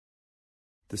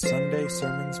the Sunday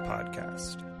Sermons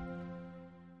Podcast.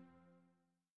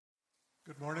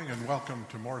 Good morning and welcome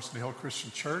to Morrison Hill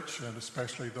Christian Church, and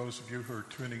especially those of you who are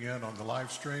tuning in on the live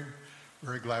stream.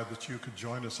 Very glad that you could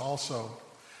join us also.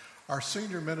 Our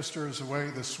senior minister is away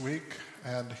this week,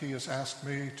 and he has asked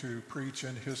me to preach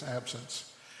in his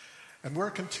absence. And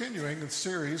we're continuing the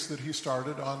series that he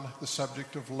started on the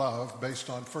subject of love based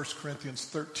on 1 Corinthians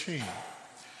 13.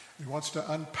 He wants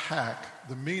to unpack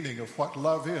the meaning of what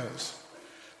love is.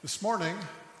 This morning,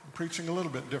 I'm preaching a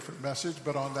little bit different message,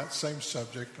 but on that same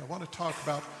subject. I want to talk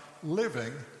about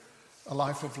living a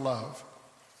life of love.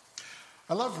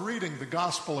 I love reading the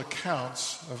gospel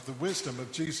accounts of the wisdom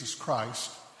of Jesus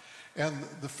Christ. And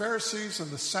the Pharisees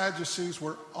and the Sadducees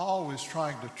were always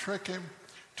trying to trick him,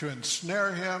 to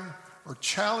ensnare him, or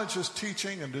challenge his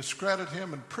teaching and discredit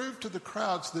him and prove to the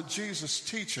crowds that Jesus'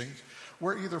 teachings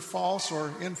were either false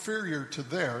or inferior to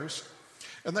theirs.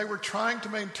 And they were trying to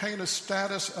maintain a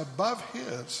status above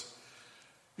his,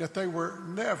 yet they were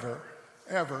never,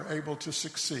 ever able to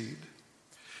succeed.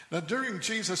 Now, during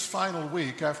Jesus' final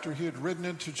week, after he had ridden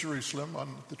into Jerusalem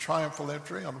on the triumphal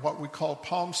entry on what we call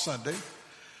Palm Sunday,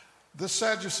 the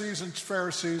Sadducees and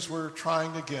Pharisees were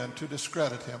trying again to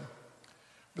discredit him.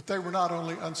 But they were not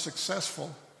only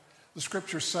unsuccessful, the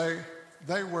scriptures say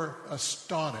they were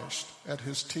astonished at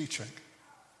his teaching.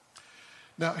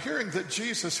 Now, hearing that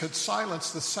Jesus had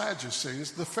silenced the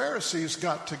Sadducees, the Pharisees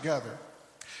got together.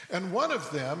 And one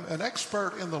of them, an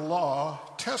expert in the law,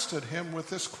 tested him with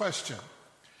this question.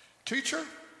 Teacher,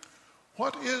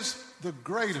 what is the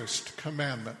greatest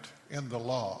commandment in the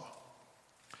law?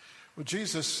 Well,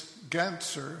 Jesus'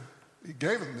 answer, he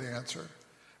gave them the answer,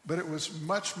 but it was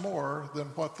much more than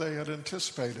what they had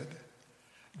anticipated.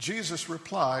 Jesus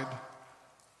replied,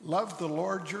 love the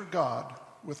Lord your God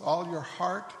with all your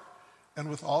heart and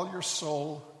with all your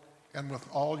soul and with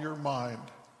all your mind.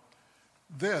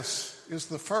 This is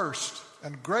the first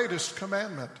and greatest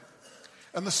commandment.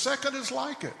 And the second is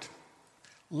like it.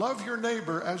 Love your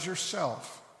neighbor as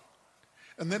yourself.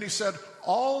 And then he said,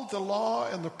 all the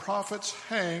law and the prophets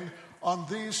hang on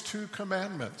these two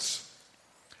commandments.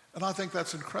 And I think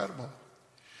that's incredible.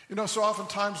 You know, so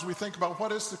oftentimes we think about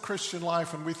what is the Christian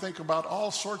life, and we think about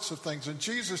all sorts of things. And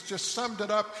Jesus just summed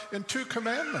it up in two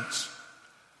commandments.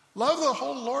 Love the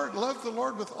whole Lord, love the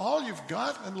Lord with all you've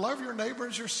got, and love your neighbor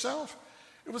as yourself.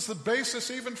 It was the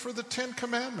basis even for the 10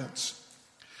 Commandments.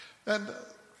 And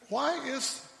why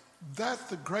is that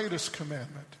the greatest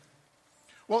commandment?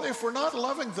 Well, if we're not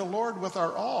loving the Lord with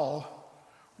our all,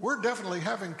 we're definitely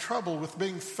having trouble with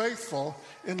being faithful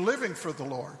in living for the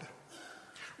Lord.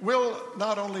 We'll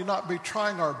not only not be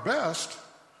trying our best,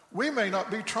 we may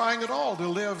not be trying at all to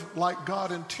live like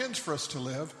God intends for us to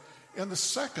live in the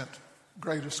second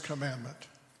greatest commandment.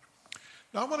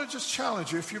 Now, I want to just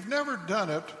challenge you, if you've never done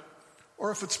it,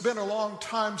 or if it's been a long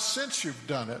time since you've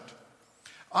done it,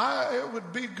 it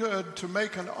would be good to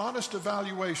make an honest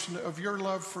evaluation of your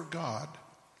love for God.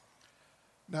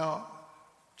 Now,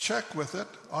 check with it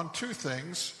on two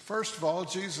things. First of all,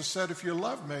 Jesus said, if you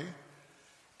love me,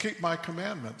 keep my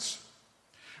commandments.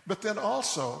 But then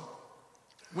also,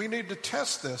 we need to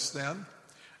test this then,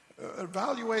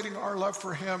 evaluating our love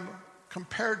for him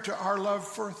compared to our love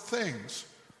for things,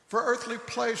 for earthly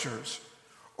pleasures,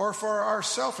 or for our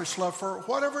selfish love, for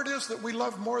whatever it is that we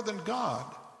love more than God.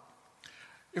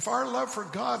 If our love for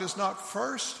God is not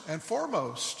first and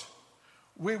foremost,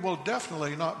 we will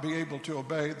definitely not be able to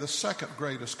obey the second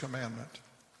greatest commandment.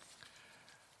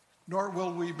 Nor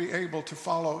will we be able to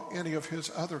follow any of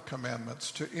his other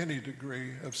commandments to any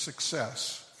degree of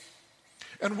success.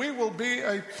 And we will be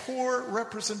a poor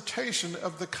representation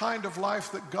of the kind of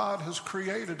life that God has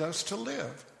created us to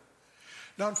live.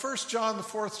 Now, in 1 John, the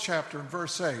 4th chapter, in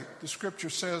verse 8, the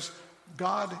scripture says,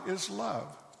 God is love.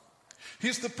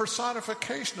 He's the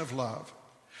personification of love.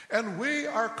 And we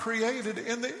are created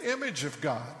in the image of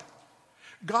God.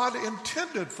 God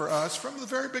intended for us from the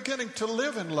very beginning to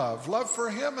live in love for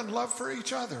him and love for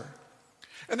each other.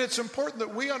 And it's important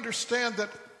that we understand that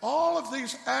all of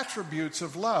these attributes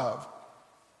of love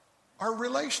are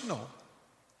relational.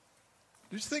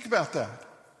 Did you think about that?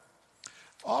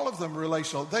 All of them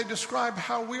relational. They describe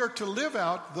how we are to live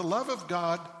out the love of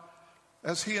God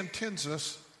as he intends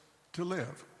us to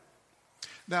live.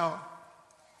 Now,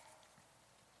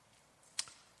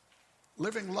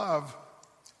 living love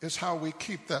is how we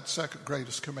keep that second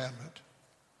greatest commandment.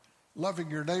 Loving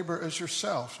your neighbor as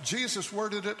yourself. Jesus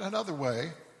worded it another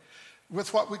way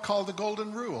with what we call the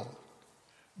golden rule.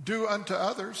 Do unto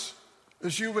others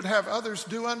as you would have others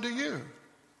do unto you.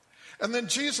 And then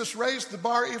Jesus raised the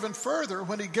bar even further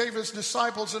when he gave his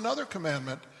disciples another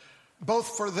commandment,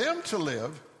 both for them to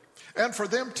live, and for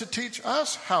them to teach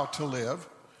us how to live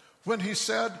when he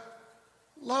said,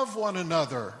 "Love one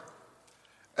another.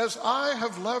 As I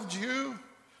have loved you,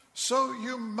 so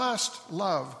you must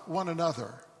love one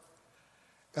another."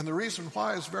 And the reason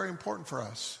why is very important for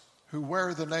us who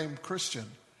wear the name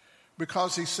Christian,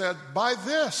 because he said, "By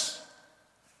this,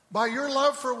 by your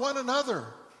love for one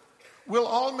another, will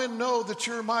all men know that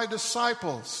you're my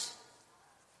disciples,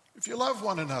 if you love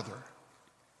one another."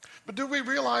 But do we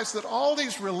realize that all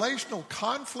these relational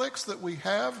conflicts that we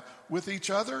have with each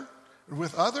other,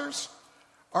 with others,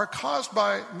 are caused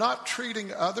by not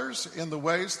treating others in the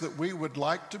ways that we would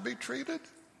like to be treated?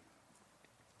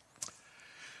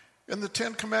 In the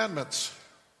 10 Commandments,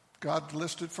 God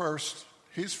listed first,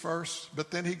 he's first,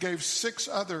 but then he gave 6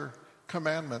 other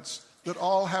commandments that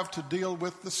all have to deal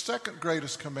with the second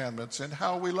greatest commandments and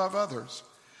how we love others.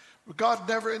 But God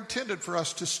never intended for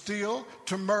us to steal,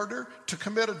 to murder, to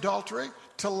commit adultery,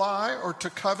 to lie, or to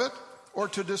covet, or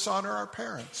to dishonor our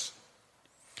parents.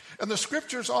 And the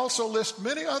scriptures also list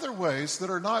many other ways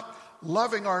that are not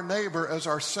loving our neighbor as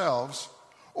ourselves,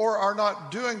 or are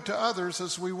not doing to others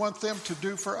as we want them to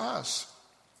do for us.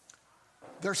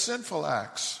 They're sinful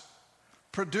acts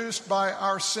produced by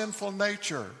our sinful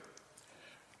nature,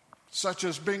 such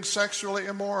as being sexually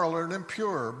immoral or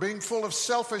impure, being full of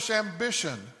selfish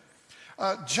ambition,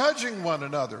 judging one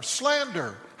another,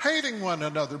 slander, hating one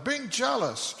another, being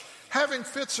jealous, having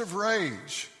fits of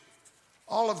rage.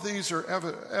 All of these are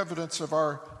evidence of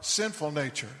our sinful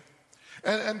nature.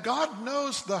 And God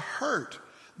knows the hurt,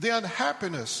 the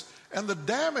unhappiness, and the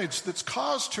damage that's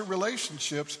caused to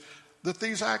relationships that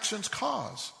these actions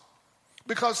cause,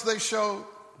 because they show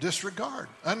disregard,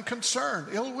 unconcern,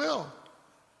 ill will.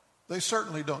 They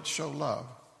certainly don't show love.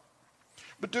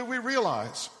 But do we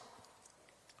realize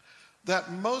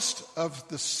that most of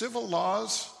the civil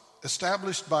laws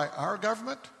established by our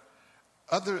government,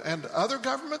 other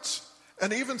governments,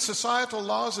 and even societal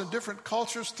laws in different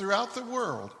cultures throughout the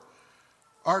world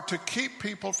are to keep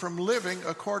people from living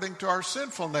according to our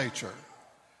sinful nature?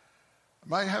 I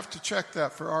might have to check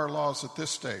that for our laws at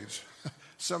this stage.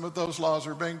 Some of those laws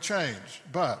are being changed,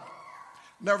 but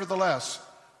nevertheless,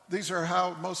 these are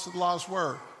how most of the laws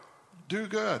were. Do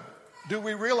good. Do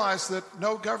we realize that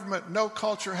no government, no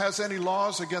culture has any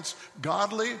laws against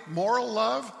godly, moral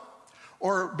love,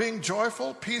 or being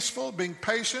joyful, peaceful, being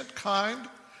patient, kind,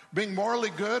 being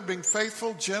morally good, being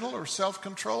faithful, gentle, or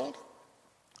self-controlled?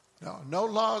 No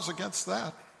laws against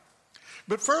that.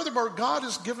 But furthermore, God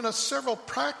has given us several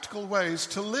practical ways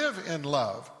to live in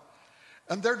love.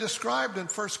 And they're described in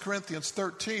 1 Corinthians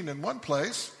 13 in one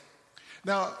place.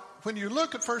 Now, when you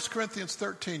look at 1 Corinthians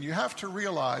 13, you have to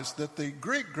realize that the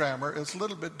Greek grammar is a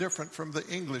little bit different from the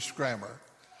English grammar.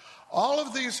 All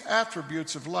of these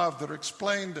attributes of love that are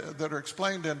explained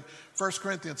in 1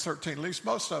 Corinthians 13, at least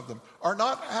most of them, are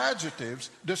not adjectives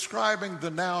describing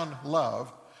the noun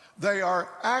love. They are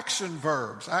action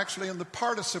verbs, actually in the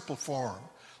participle form.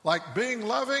 Like being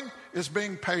loving is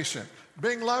being patient.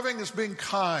 Being loving is being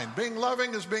kind. Being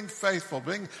loving is being faithful.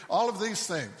 Being all of these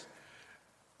things.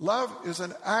 Love is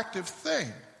an active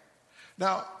thing.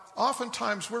 Now,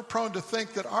 oftentimes we're prone to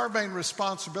think that our main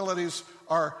responsibilities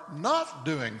are not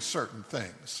doing certain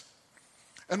things.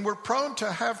 And we're prone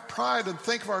to have pride and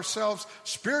think of ourselves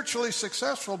spiritually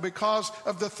successful because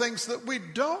of the things that we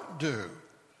don't do.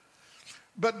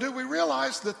 But do we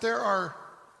realize that there are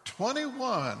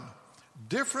 21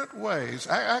 different ways,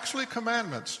 actually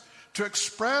commandments, to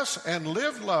express and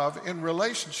live love in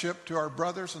relationship to our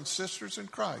brothers and sisters in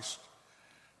Christ?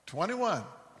 21.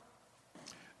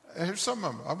 Here's some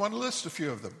of them. I want to list a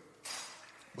few of them.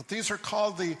 But these are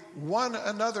called the one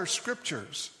another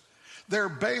scriptures. They're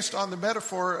based on the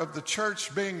metaphor of the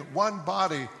church being one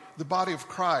body, the body of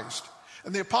Christ.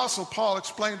 And the Apostle Paul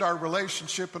explained our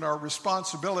relationship and our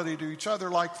responsibility to each other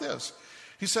like this.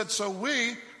 He said, "So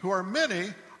we, who are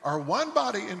many, are one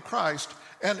body in Christ,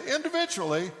 and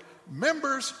individually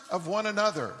members of one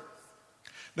another."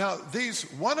 Now, these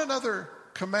one another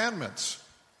commandments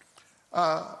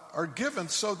are given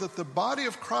so that the body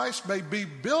of Christ may be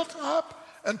built up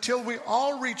until we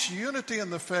all reach unity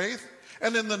in the faith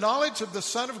and in the knowledge of the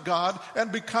Son of God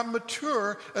and become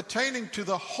mature, attaining to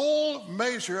the whole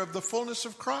measure of the fullness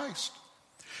of Christ.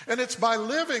 And it's by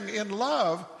living in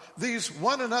love, these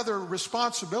one another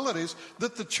responsibilities,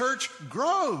 that the church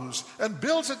grows and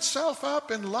builds itself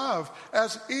up in love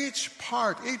as each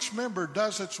part, each member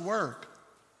does its work.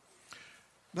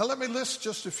 Now let me list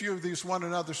just a few of these one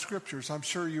another scriptures. I'm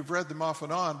sure you've read them off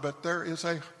and on, but there is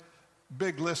a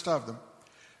big list of them.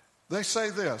 They say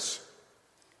this: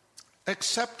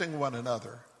 accepting one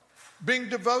another, being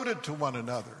devoted to one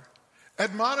another,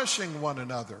 admonishing one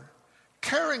another,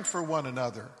 caring for one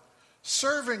another,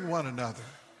 serving one another,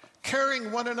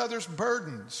 carrying one another's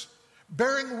burdens,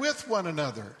 bearing with one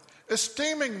another,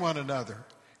 esteeming one another,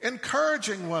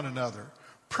 encouraging one another,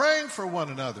 praying for one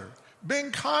another,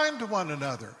 being kind to one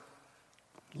another,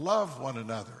 love one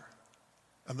another.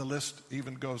 And the list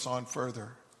even goes on further.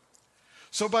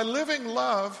 So by living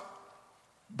love,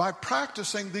 by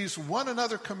practicing these one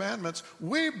another commandments,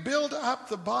 we build up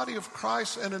the body of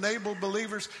Christ and enable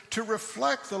believers to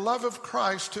reflect the love of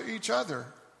Christ to each other.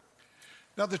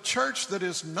 Now, the church that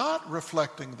is not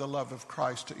reflecting the love of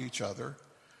Christ to each other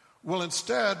will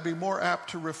instead be more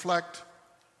apt to reflect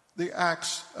the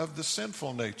acts of the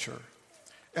sinful nature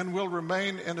and will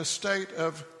remain in a state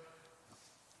of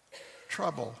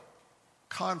trouble,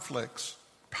 conflicts,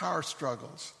 power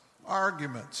struggles,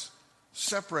 arguments,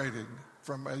 separating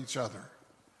from each other.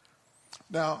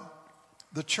 Now,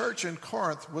 the church in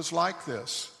Corinth was like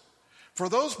this. For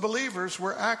those believers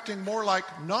were acting more like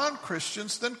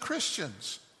non-Christians than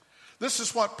Christians. This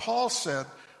is what Paul said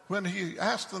when he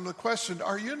asked them the question,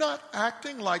 are you not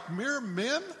acting like mere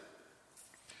men?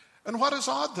 And what is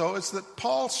odd, though, is that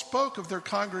Paul spoke of their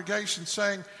congregation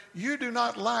saying, you do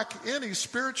not lack any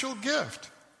spiritual gift.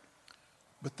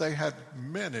 But they had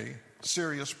many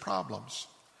serious problems.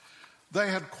 They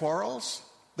had quarrels,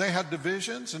 they had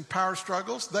divisions and power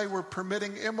struggles. They were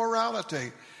permitting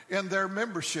immorality in their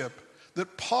membership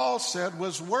that Paul said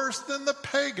was worse than the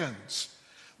pagans.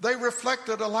 They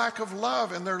reflected a lack of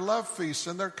love in their love feasts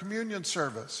and their communion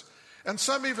service. And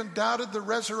some even doubted the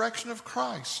resurrection of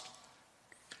Christ.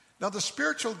 Now, the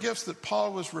spiritual gifts that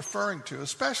Paul was referring to,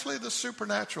 especially the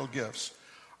supernatural gifts,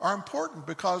 are important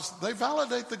because they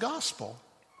validate the gospel.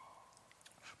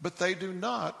 But they do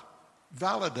not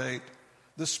validate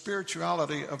the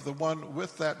spirituality of the one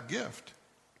with that gift.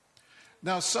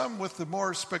 Now, some with the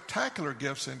more spectacular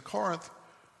gifts in Corinth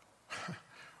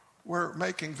were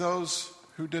making those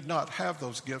who did not have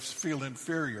those gifts feel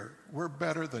inferior. We're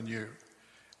better than you.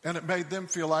 And it made them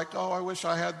feel like, oh, I wish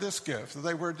I had this gift.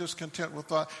 They were discontent with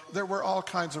that. There were all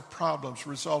kinds of problems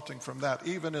resulting from that,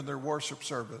 even in their worship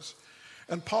service.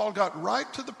 And Paul got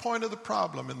right to the point of the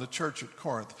problem in the church at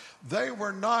Corinth. They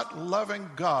were not loving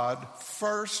God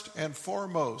first and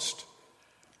foremost.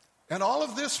 And all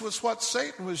of this was what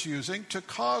Satan was using to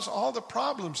cause all the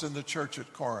problems in the church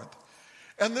at Corinth.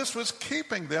 And this was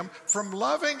keeping them from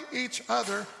loving each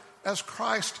other as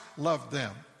Christ loved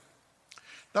them.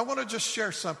 Now, I want to just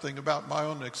share something about my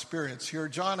own experience here.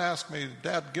 John asked me,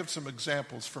 Dad, give some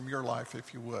examples from your life,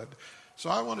 if you would. So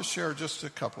I want to share just a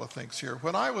couple of things here.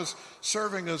 When I was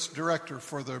serving as director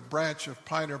for the branch of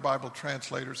Pioneer Bible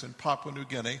Translators in Papua New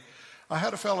Guinea, I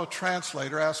had a fellow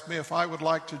translator ask me if I would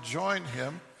like to join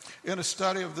him in a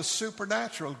study of the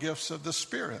supernatural gifts of the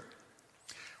Spirit.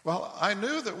 Well, I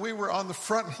knew that we were on the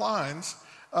front lines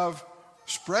of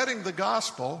spreading the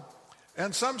gospel,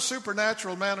 and some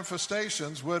supernatural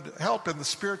manifestations would help in the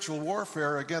spiritual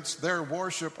warfare against their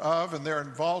worship of and their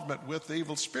involvement with the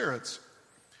evil spirits.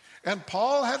 And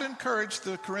Paul had encouraged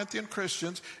the Corinthian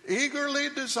Christians eagerly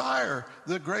desire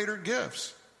the greater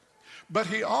gifts. But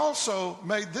he also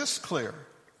made this clear,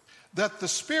 that the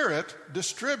Spirit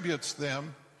distributes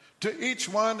them to each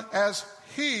one as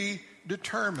he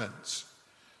determines.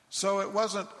 So it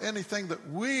wasn't anything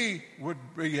that we would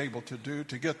be able to do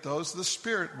to get those. The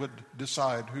Spirit would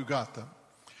decide who got them.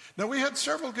 Now, we had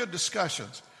several good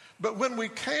discussions, but when we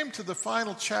came to the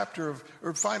final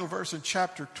verse in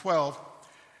chapter 12,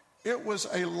 it was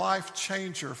a life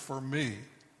changer for me.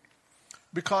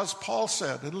 Because Paul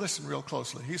said, and listen real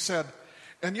closely, he said,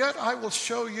 and yet I will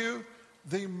show you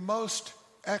the most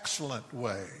excellent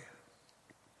way.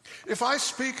 If I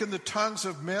speak in the tongues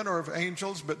of men or of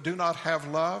angels but do not have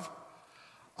love,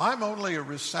 I'm only a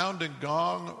resounding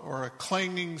gong or a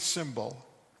clanging cymbal.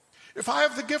 If I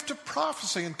have the gift of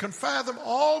prophecy and can fathom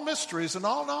all mysteries and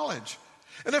all knowledge,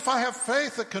 and if I have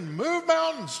faith that can move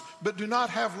mountains but do not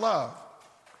have love,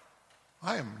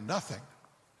 I am nothing.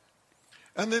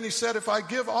 And then he said, if I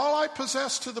give all I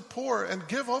possess to the poor and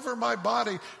give over my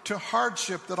body to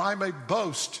hardship that I may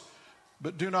boast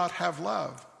but do not have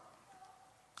love,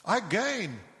 I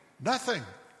gain nothing.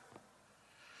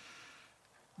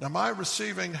 Now, my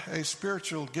receiving a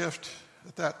spiritual gift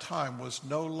at that time was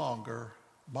no longer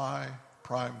my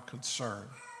prime concern.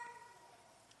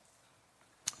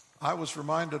 I was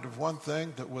reminded of one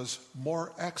thing that was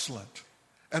more excellent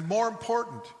and more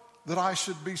important that I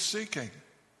should be seeking.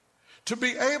 To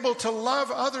be able to love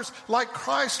others like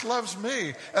Christ loves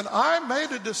me. And I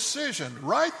made a decision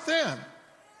right then.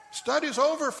 Study's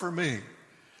over for me.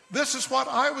 This is what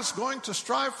I was going to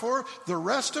strive for the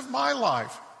rest of my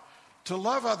life. To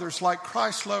love others like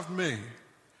Christ loved me.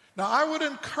 Now, I would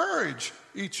encourage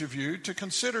each of you to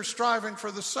consider striving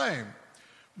for the same,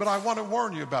 but I want to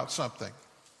warn you about something.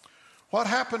 What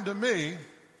happened to me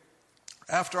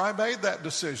after I made that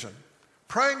decision,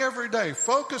 praying every day,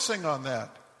 focusing on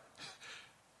that,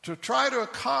 to try to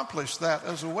accomplish that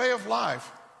as a way of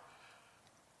life,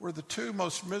 were the 2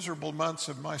 most miserable months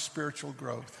of my spiritual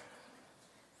growth.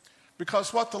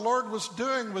 Because what the Lord was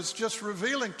doing was just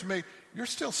revealing to me, you're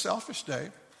still selfish,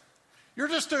 Dave. You're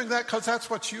just doing that because that's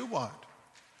what you want.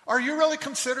 Are you really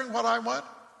considering what I want?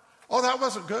 Oh, that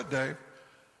wasn't good, Dave.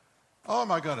 Oh,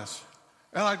 my goodness.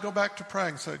 And I'd go back to praying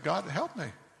and say, God, help me.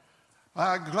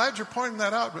 I'm glad you're pointing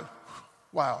that out, but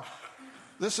wow,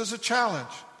 this is a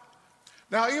challenge.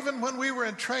 Now, even when we were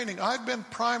in training, I'd been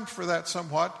primed for that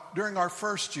somewhat during our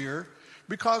first year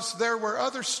because there were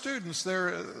other students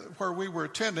there where we were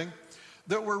attending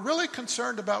that were really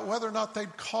concerned about whether or not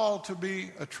they'd called to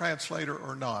be a translator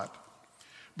or not.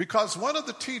 Because one of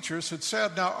the teachers had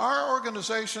said, now our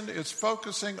organization is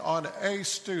focusing on A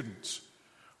students.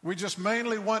 We just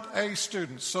mainly want A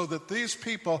students so that these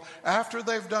people, after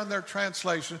they've done their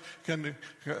translation, can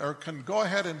go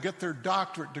ahead and get their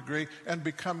doctorate degree and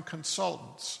become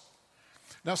consultants.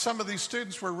 Now, some of these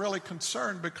students were really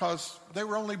concerned because they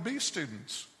were only B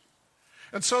students.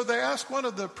 And so they asked one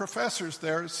of the professors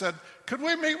there, said, could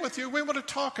we meet with you? We want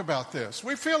to talk about this.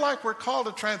 We feel like we're called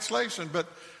to translation, but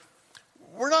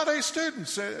we're not A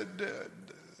students.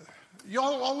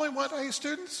 Y'all only want A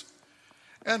students?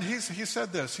 And he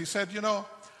said this. He said,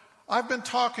 I've been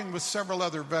talking with several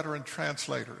other veteran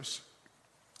translators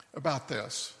about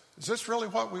this. Is this really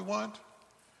what we want?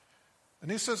 And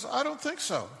he says, I don't think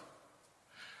so.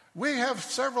 We have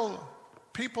several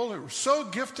people who are so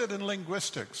gifted in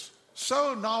linguistics,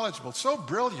 so knowledgeable, so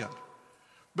brilliant.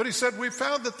 But he said, we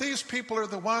found that these people are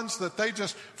the ones that they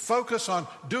just focus on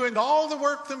doing all the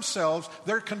work themselves.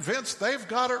 They're convinced they've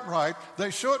got it right.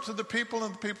 They show it to the people,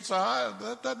 and the people say,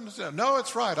 that doesn't, no,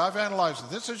 it's right. I've analyzed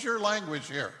it. This is your language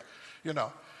here,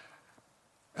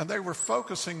 And they were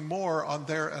focusing more on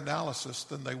their analysis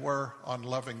than they were on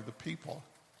loving the people.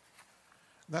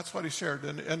 And that's what he shared.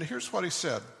 And here's what he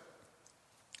said.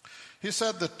 He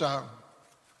said that,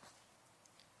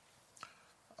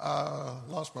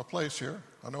 lost my place here.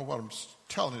 I know what I'm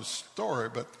telling his story,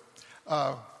 but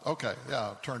okay,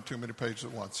 yeah, I've turned too many pages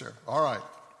at once here. All right,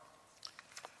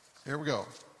 here we go.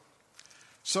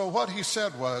 So what he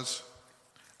said was,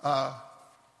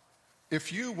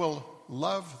 if you will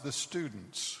love the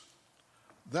students,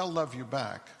 they'll love you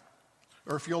back.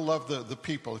 Or if you'll love the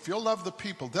people. If you'll love the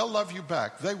people, they'll love you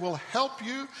back. They will help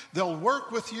you, they'll work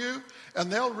with you,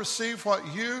 and they'll receive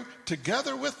what you,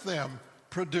 together with them,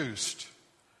 produced.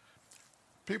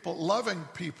 Loving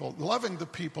the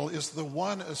people is the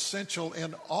one essential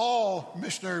in all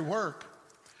missionary work.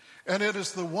 And it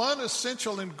is the one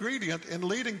essential ingredient in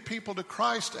leading people to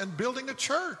Christ and building a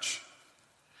church.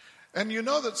 And you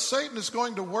know that Satan is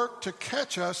going to work to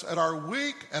catch us at our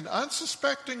weak and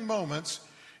unsuspecting moments,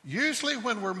 usually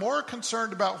when we're more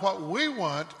concerned about what we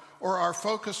want or our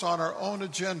focus on our own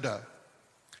agenda.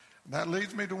 And that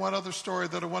leads me to one other story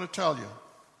that I want to tell you.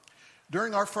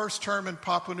 During our first term in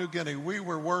Papua New Guinea, we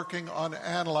were working on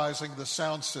analyzing the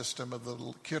sound system of the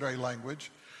Kire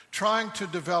language, trying to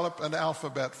develop an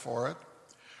alphabet for it.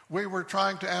 We were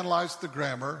trying to analyze the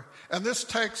grammar, and this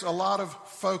takes a lot of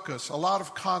focus, a lot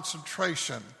of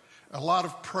concentration, a lot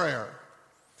of prayer.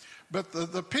 But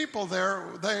the people there,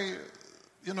 they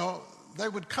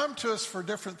would come to us for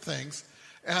different things,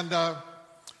 and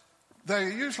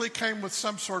they usually came with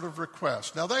some sort of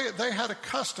request. Now, they had a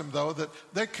custom, though, that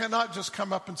they cannot just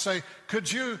come up and say,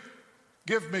 could you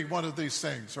give me one of these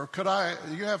things? Or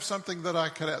you have something that I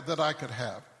could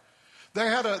have? They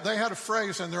had a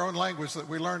phrase in their own language that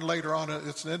we learned later on.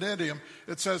 It's an idiom.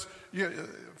 It says,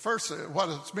 first, what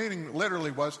its meaning literally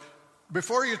was,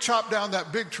 before you chop down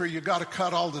that big tree, you got to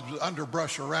cut all the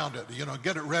underbrush around it.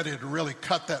 Get it ready to really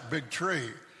cut that big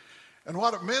tree. And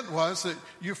what it meant was that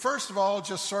you first of all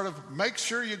just sort of make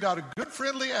sure you got a good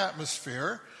friendly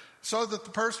atmosphere so that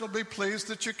the person will be pleased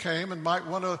that you came and might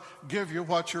want to give you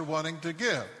what you're wanting to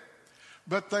give.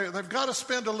 But they've got to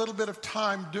spend a little bit of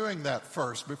time doing that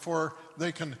first before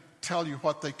they can tell you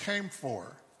what they came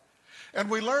for. And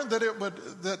we learned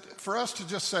that for us to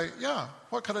just say, yeah,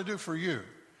 what can I do for you?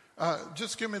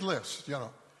 Just give me a list,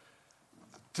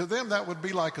 To them that would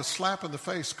be like a slap in the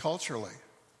face culturally.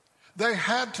 They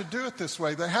had to do it this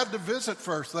way. They had to visit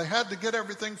first. They had to get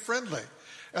everything friendly.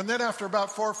 And then after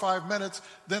about 4 or 5 minutes,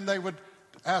 then they would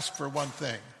ask for one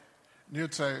thing. And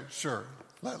you'd say, sure,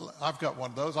 I've got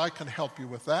one of those. I can help you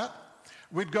with that.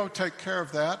 We'd go take care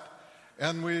of that.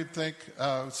 And we'd say,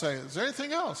 is there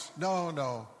anything else?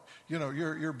 No.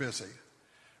 you're busy.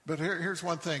 But here's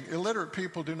one thing. Illiterate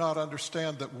people do not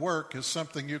understand that work is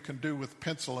something you can do with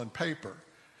pencil and paper.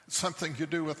 It's something you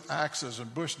do with axes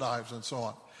and bush knives and so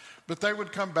on. But they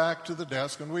would come back to the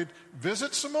desk and we'd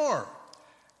visit some more.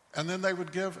 And then they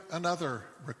would give another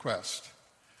request.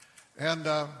 And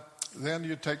then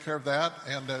you'd take care of that.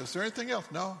 And is there anything else?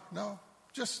 No,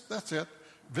 just that's it.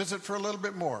 Visit for a little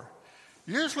bit more.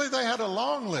 Usually they had a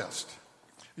long list,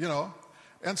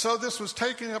 And so this was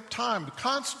taking up time. The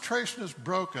concentration is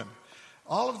broken.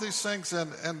 All of these things.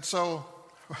 And so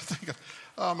we're thinking,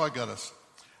 oh my goodness.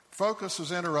 Focus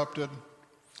is interrupted.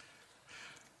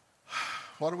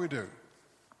 What do we do?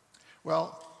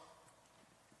 Well,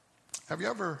 have you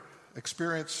ever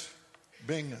experienced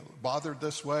being bothered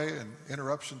this way and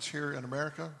interruptions here in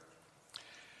America?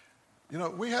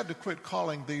 We had to quit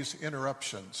calling these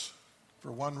interruptions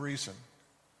for one reason.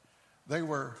 They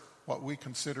were what we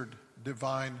considered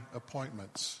divine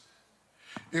appointments.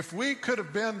 If we could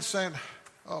have been saying,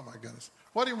 oh my goodness,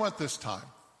 what do you want this time?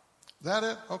 That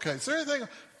it? Okay, is there anything?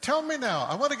 Tell me now.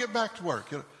 I want to get back to work.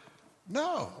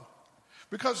 No.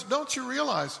 Because don't you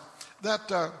realize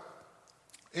that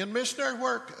in missionary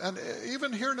work, and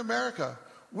even here in America,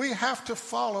 we have to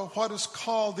follow what is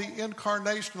called the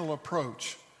incarnational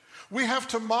approach. We have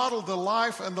to model the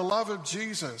life and the love of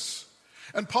Jesus.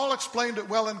 And Paul explained it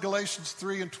well in Galatians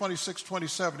 3 and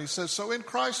 26-27. He says, so in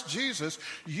Christ Jesus,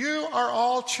 you are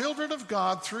all children of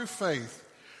God through faith.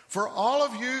 For all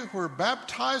of you who are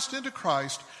baptized into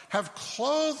Christ have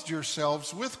clothed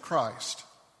yourselves with Christ.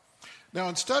 Now,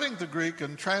 in studying the Greek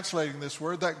and translating this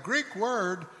word, that Greek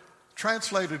word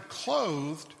translated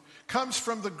clothed comes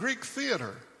from the Greek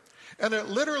theater. And it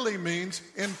literally means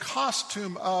in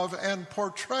costume of and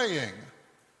portraying.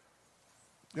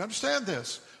 You understand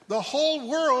this? The whole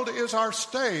world is our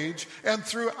stage, and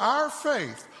through our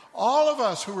faith, all of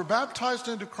us who were baptized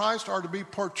into Christ are to be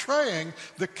portraying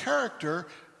the character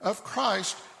of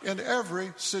Christ in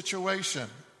every situation.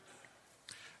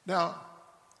 Now,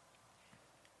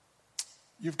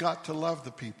 you've got to love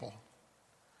the people.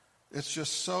 It's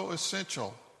just so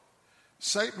essential.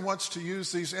 Satan wants to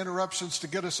use these interruptions to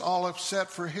get us all upset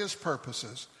for his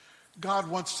purposes. God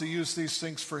wants to use these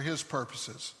things for his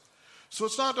purposes. So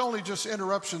it's not only just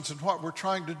interruptions in what we're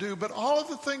trying to do, but all of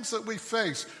the things that we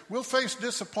face. We'll face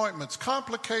disappointments,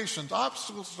 complications,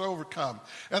 obstacles to overcome.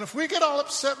 And if we get all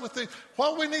upset with things,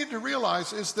 what we need to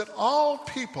realize is that all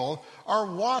people are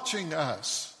watching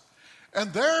us.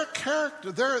 And their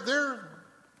character, their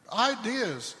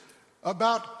ideas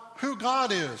about who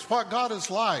God is, what God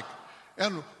is like,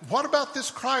 and what about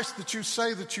this Christ that you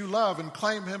say that you love and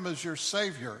claim him as your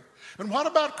Savior? And what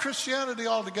about Christianity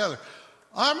altogether?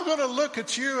 I'm going to look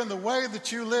at you and the way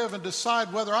that you live and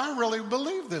decide whether I really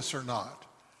believe this or not.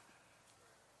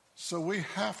 So we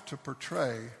have to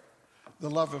portray the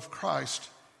love of Christ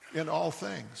in all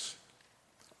things.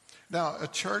 Now, a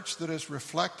church that is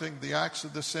reflecting the acts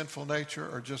of the sinful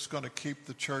nature are just going to keep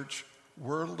the church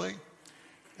worldly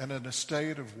and in a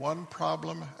state of one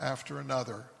problem after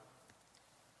another.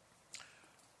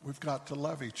 We've got to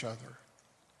love each other.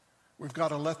 We've got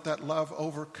to let that love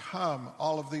overcome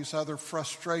all of these other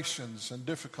frustrations and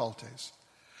difficulties.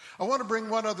 I want to bring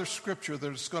one other scripture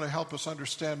that is going to help us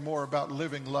understand more about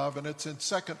living love, and it's in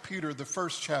 2 Peter, the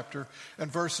first chapter,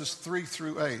 and verses 3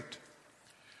 through 8.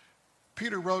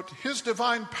 Peter wrote, his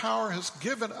divine power has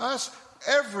given us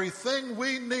everything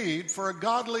we need for a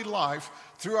godly life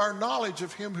through our knowledge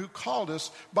of him who called us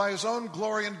by his own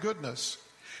glory and goodness.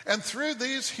 And through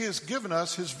these he has given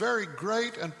us his very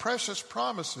great and precious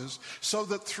promises, so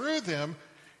that through them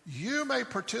you may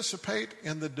participate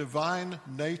in the divine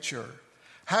nature,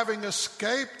 having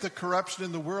escaped the corruption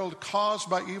in the world caused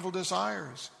by evil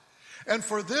desires. And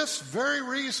for this very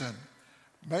reason,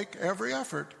 make every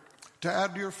effort to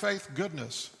add to your faith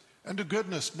goodness, and to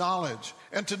goodness knowledge,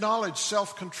 and to knowledge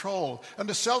self-control, and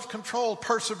to self-control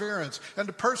perseverance, and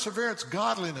to perseverance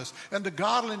godliness, and to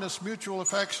godliness mutual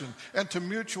affection, and to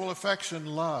mutual affection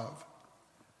love.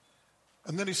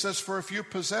 And then he says, for if you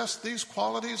possess these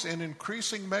qualities in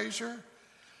increasing measure,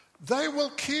 they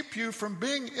will keep you from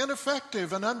being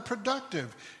ineffective and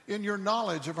unproductive in your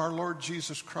knowledge of our Lord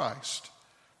Jesus Christ.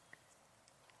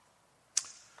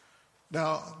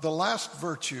 Now, the last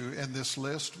virtue in this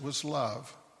list was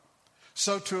love.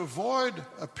 So to avoid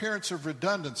appearance of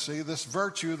redundancy, this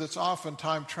virtue that's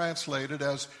oftentimes translated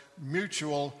as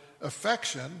mutual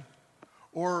affection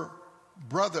or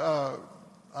brotherly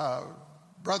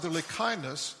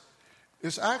kindness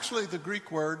is actually the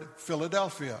Greek word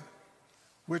Philadelphia,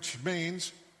 which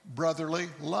means brotherly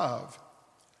love.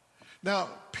 Now,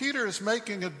 Peter is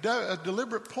making a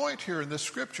deliberate point here in this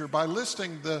scripture by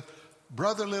listing the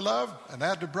brotherly love, and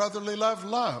add to brotherly love,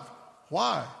 love.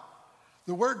 Why?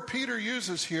 The word Peter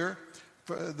uses here,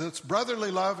 that's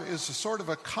brotherly love, is a sort of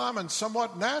a common,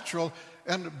 somewhat natural,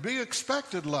 and be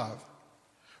expected love.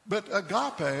 But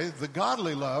agape, the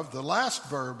godly love, the last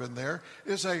verb in there,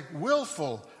 is a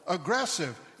willful,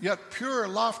 aggressive, yet pure,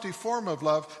 lofty form of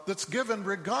love that's given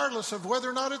regardless of whether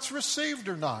or not it's received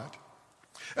or not.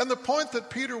 And the point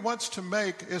that Peter wants to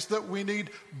make is that we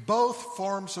need both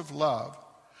forms of love.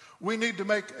 We need to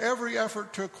make every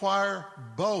effort to acquire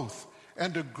both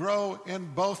and to grow in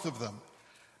both of them.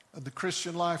 The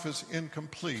Christian life is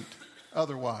incomplete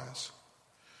otherwise.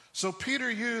 So Peter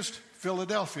used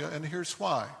Philadelphia, and here's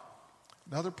why.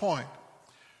 Another point.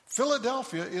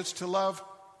 Philadelphia is to love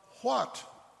what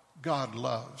God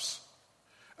loves.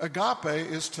 Agape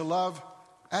is to love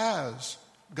as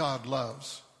God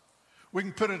loves. We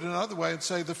can put it another way and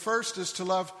say the first is to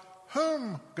love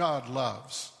whom God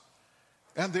loves,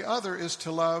 and the other is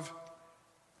to love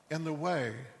in the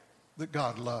way that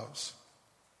God loves.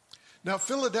 Now,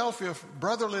 Philadelphia,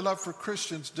 brotherly love for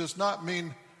Christians does not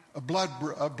mean a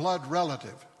blood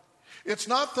relative. It's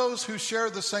not those who share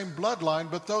the same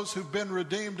bloodline, but those who've been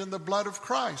redeemed in the blood of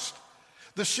Christ.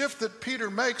 The shift that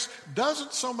Peter makes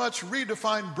doesn't so much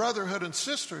redefine brotherhood and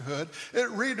sisterhood, it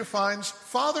redefines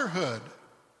fatherhood.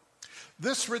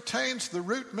 This retains the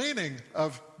root meaning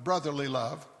of brotherly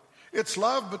love. It's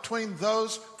love between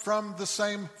those from the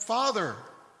same Father.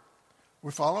 We're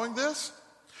following this?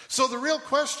 So the real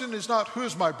question is not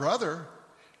who's my brother,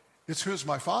 it's who's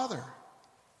my Father.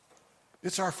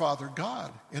 It's our Father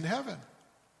God in heaven.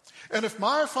 And if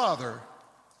my Father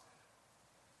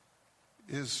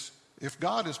is, if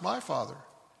God is my Father,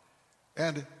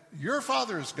 and your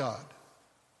Father is God,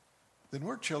 then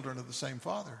we're children of the same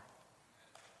Father.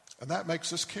 And that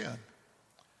makes us kin.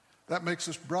 That makes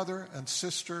us brother and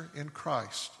sister in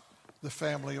Christ, the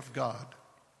family of God.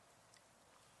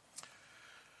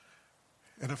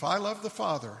 And if I love the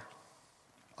Father,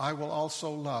 I will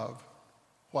also love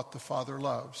what the Father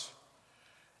loves.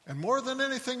 And more than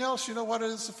anything else, you know what it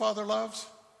is the Father loves?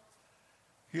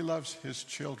 He loves his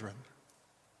children.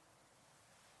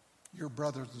 Your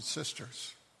brothers and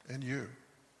sisters, and you.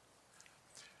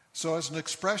 So as an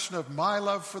expression of my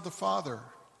love for the Father,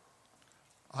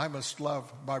 I must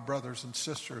love my brothers and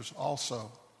sisters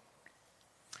also.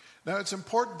 Now, it's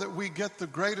important that we get the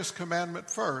greatest commandment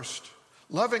first,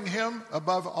 loving him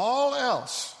above all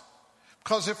else.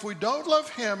 Because if we don't love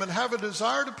him and have a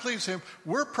desire to please him,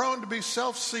 we're prone to be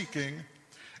self-seeking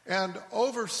and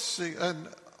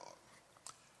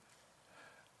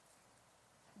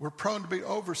we're prone to be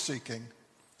over-seeking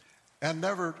and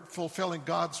never fulfilling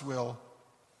God's will.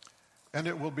 And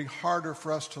it will be harder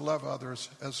for us to love others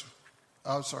as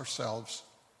ourselves,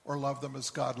 or love them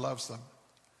as God loves them.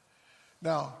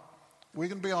 Now, we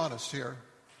can be honest here.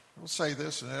 We'll say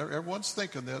this, and everyone's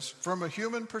thinking this. From a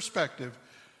human perspective,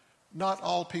 not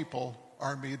all people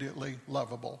are immediately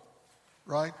lovable,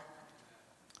 right?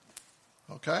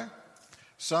 Okay?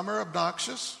 Some are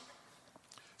obnoxious.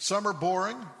 Some are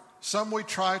boring. Some we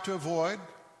try to avoid.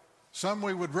 Some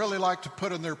we would really like to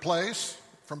put in their place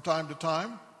from time to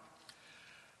time.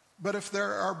 But if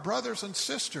there are brothers and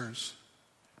sisters,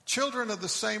 children of the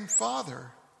same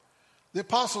Father, the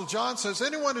Apostle John says,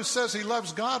 anyone who says he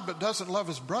loves God but doesn't love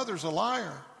his brother is a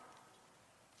liar.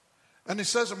 And he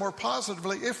says it more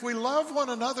positively, if we love one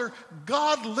another,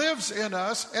 God lives in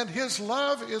us and his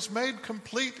love is made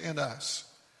complete in us.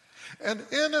 And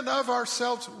in and of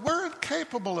ourselves, we're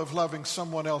incapable of loving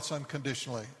someone else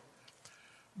unconditionally.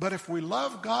 But if we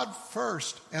love God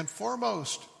first and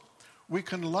foremost, we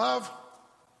can love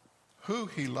who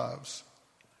he loves.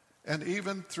 And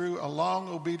even through a long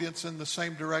obedience in the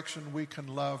same direction, we can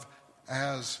love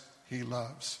as he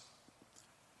loves.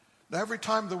 Now, every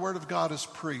time the Word of God is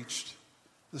preached,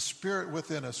 the Spirit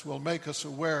within us will make us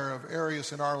aware of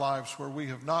areas in our lives where we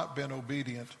have not been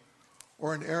obedient,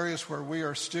 or in areas where we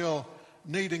are still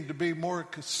needing to be more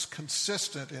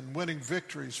consistent in winning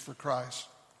victories for Christ.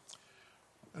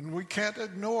 And we can't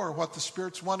ignore what the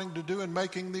Spirit's wanting to do in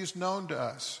making these known to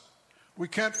us. We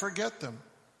can't forget them.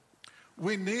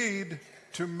 We need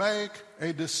to make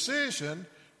a decision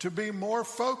to be more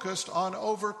focused on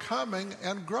overcoming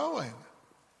and growing.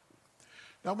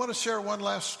 Now, I want to share one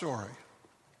last story.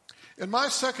 In my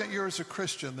second year as a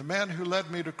Christian, the man who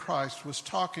led me to Christ was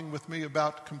talking with me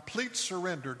about complete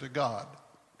surrender to God.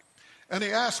 And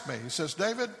he asked me, he says,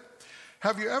 David,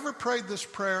 have you ever prayed this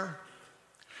prayer?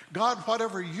 God,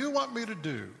 whatever you want me to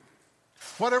do,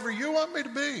 whatever you want me to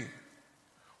be,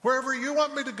 wherever you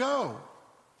want me to go,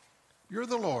 you're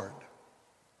the Lord.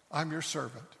 I'm your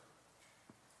servant.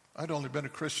 I'd only been a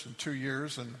Christian 2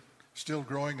 years, and still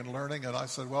growing and learning. And I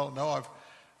said, well, no, I've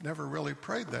never really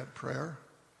prayed that prayer.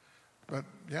 But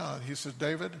yeah, he said,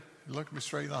 David, he looked me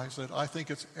straight in the eye. He said, I think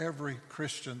it's every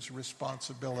Christian's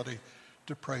responsibility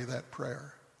to pray that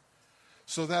prayer.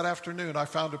 So that afternoon, I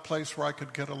found a place where I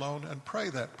could get alone and pray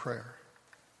that prayer.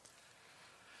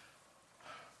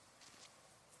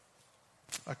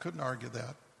 I couldn't argue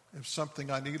that. It was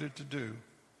something I needed to do.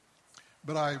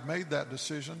 But I made that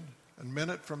decision and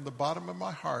meant it from the bottom of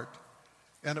my heart,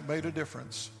 and it made a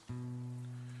difference.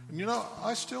 And you know,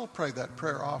 I still pray that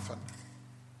prayer often.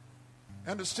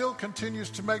 And it still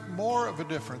continues to make more of a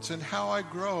difference in how I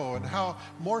grow and how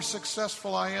more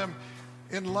successful I am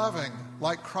in loving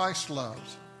like Christ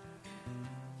loves.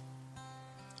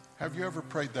 Have you ever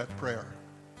prayed that prayer?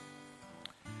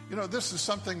 You know, this is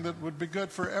something that would be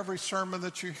good for every sermon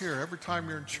that you hear, every time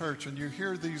you're in church and you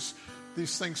hear these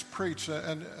things preached,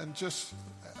 and just,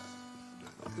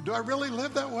 do I really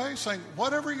live that way? Saying,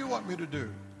 whatever you want me to do,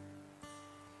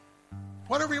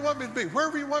 whatever you want me to be,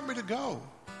 wherever you want me to go,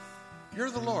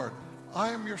 you're the Lord. I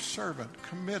am your servant,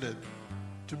 committed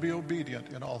to be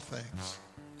obedient in all things.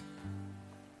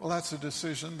 Well, that's a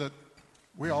decision that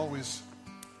we always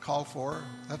call for.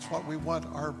 That's what we want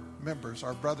our members,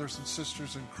 our brothers and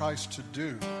sisters in Christ to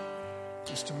do,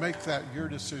 is to make that your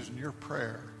decision, your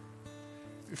prayer.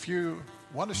 If you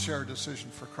want to share a decision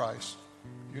for Christ,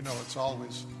 you know it's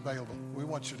always available. We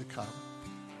want you to come.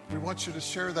 We want you to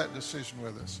share that decision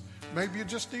with us. Maybe you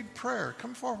just need prayer.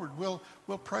 Come forward. We'll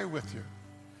pray with you.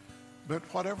 But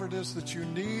whatever it is that you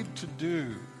need to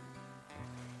do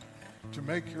to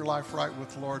make your life right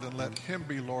with the Lord and let Him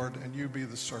be Lord and you be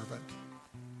the servant,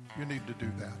 you need to do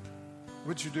that.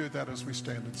 Would you do that as we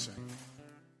stand and sing?